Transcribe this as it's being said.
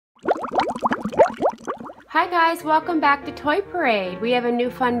Hi guys, welcome back to Toy Parade. We have a new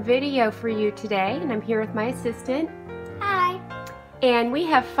fun video for you today, and I'm here with my assistant. Hi. And we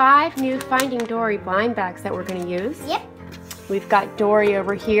have 5 new Finding Dory blind bags that we're going to use. Yep. We've got Dory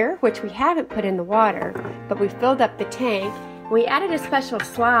over here, which we haven't put in the water, but we filled up the tank. We added a special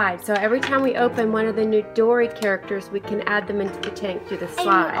slide, so every time we open one of the new Dory characters, we can add them into the tank through the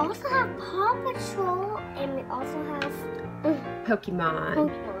slide. And we also have Paw Patrol, and we also have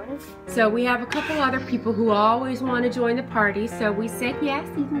Pokemon. So we have a couple other people who always want to join the party, so we said yes,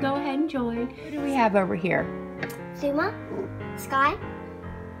 you can go ahead and join. Who do we have over here? Zuma, Sky,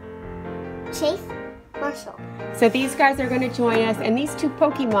 Chase, Marshall. So these guys are going to join us, and these 2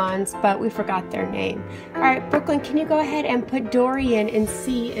 Pokemons, but we forgot their name. All right, Brooklyn, can you go ahead and put Dory in and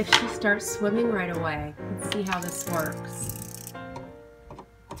see if she starts swimming right away? Let's see how this works.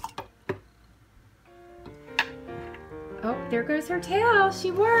 Oh, there goes her tail.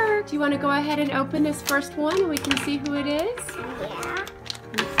 She worked. You want to go ahead and open this first one and we can see who it is? Yeah.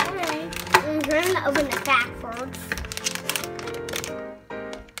 Okay. I'm going to open it backwards.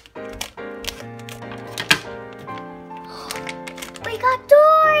 We got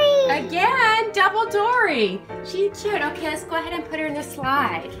Dory! Again, double Dory. She's cute. Okay, let's go ahead and put her in the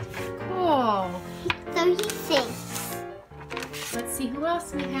slide. Cool. So he sinks. Let's see who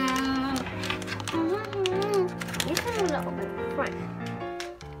else we have.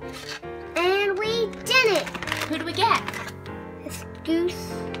 And we did it! Who do we get? This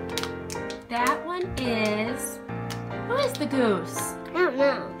goose. That one is... Who is the goose? I don't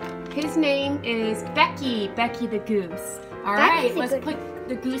know. His name is Becky. Becky the goose. All right, let's put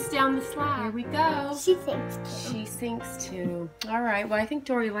the goose down the slide. Here we go. She sinks too. She sinks too. All right, well, I think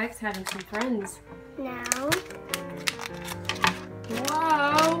Dory likes having some friends. Now.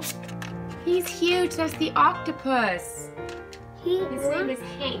 Whoa. He's huge. That's the octopus. His name is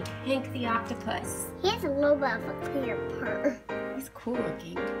Hank. Hank the octopus. He has a little bit of a clear part. He's cool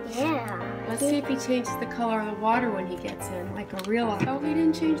looking. Yeah. Let's see if he changes the color of the water when he gets in, like a real... Oh, he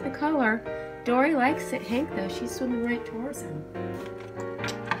didn't change the color. Dory likes it. Hank, though, she's swimming right towards him.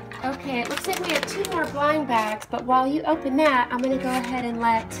 Okay, it looks like we have 2 more blind bags, but while you open that, I'm going to go ahead and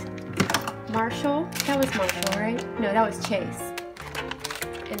let Marshall... That was Marshall, right? No, that was Chase.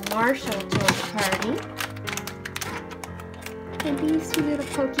 And Marshall joined the party. And these 2 little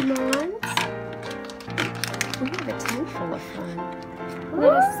Pokemons. We have a tank full of fun.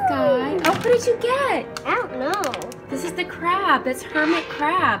 Little Sky. Oh, what did you get? I don't know. This is the crab. That's Hermit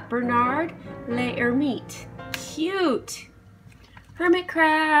Crab. Bernard Le Hermite. Cute. Hermit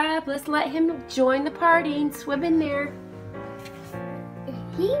Crab. Let's let him join the party and swim in there.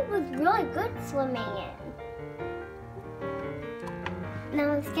 He was really good swimming in.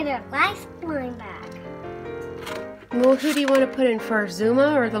 Now let's get our last blind bag. Well, who do you want to put in first,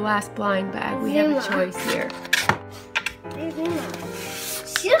 Zuma or the last blind bag? We have a choice here. There's Zuma.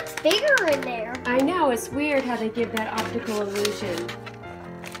 She looks bigger in there. I know, it's weird how they give that optical illusion.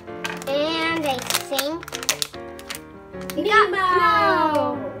 And I think we Nemo!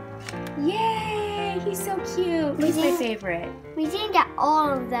 got Nemo. Yay! He's so cute. He's my favorite. We didn't get all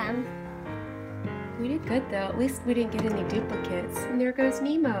of them. We did good though. At least we didn't get any duplicates. And there goes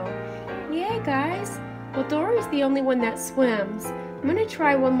Nemo. Yay, guys. Well, Dory's the only one that swims. I'm going to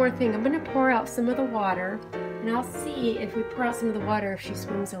try one more thing. I'm going to pour out some of the water, and I'll see if we pour out some of the water if she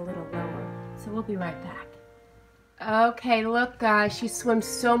swims a little lower. So we'll be right back. Okay, look guys, she swims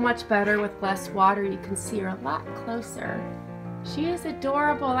so much better with less water. You can see her a lot closer. She is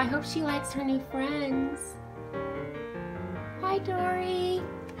adorable. I hope she likes her new friends. Hi, Dory.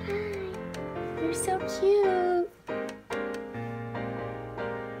 Hi. You're so cute.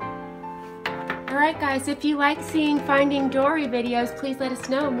 Alright guys, if you like seeing Finding Dory videos, please let us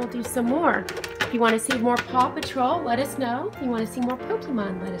know and we'll do some more. If you want to see more Paw Patrol, let us know. If you want to see more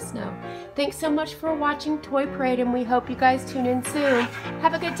Pokemon, let us know. Thanks so much for watching Toy Parade, and we hope you guys tune in soon.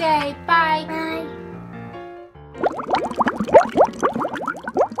 Have a good day. Bye. Bye.